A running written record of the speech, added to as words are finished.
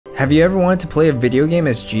Have you ever wanted to play a video game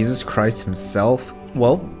as Jesus Christ himself?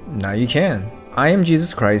 Well, now you can. I Am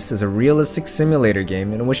Jesus Christ is a realistic simulator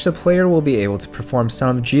game in which the player will be able to perform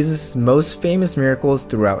some of Jesus' most famous miracles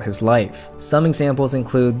throughout his life. Some examples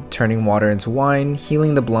include turning water into wine,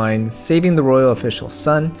 healing the blind, saving the royal official's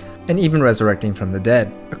son, and even resurrecting from the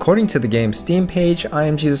dead. According to the game's Steam page, I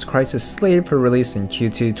Am Jesus Christ is slated for release in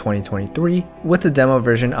Q2 2023, with the demo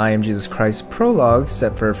version I Am Jesus Christ Prologue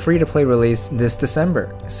set for a free-to-play release this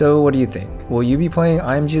December. So what do you think? Will you be playing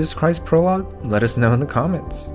I Am Jesus Christ Prologue? Let us know in the comments.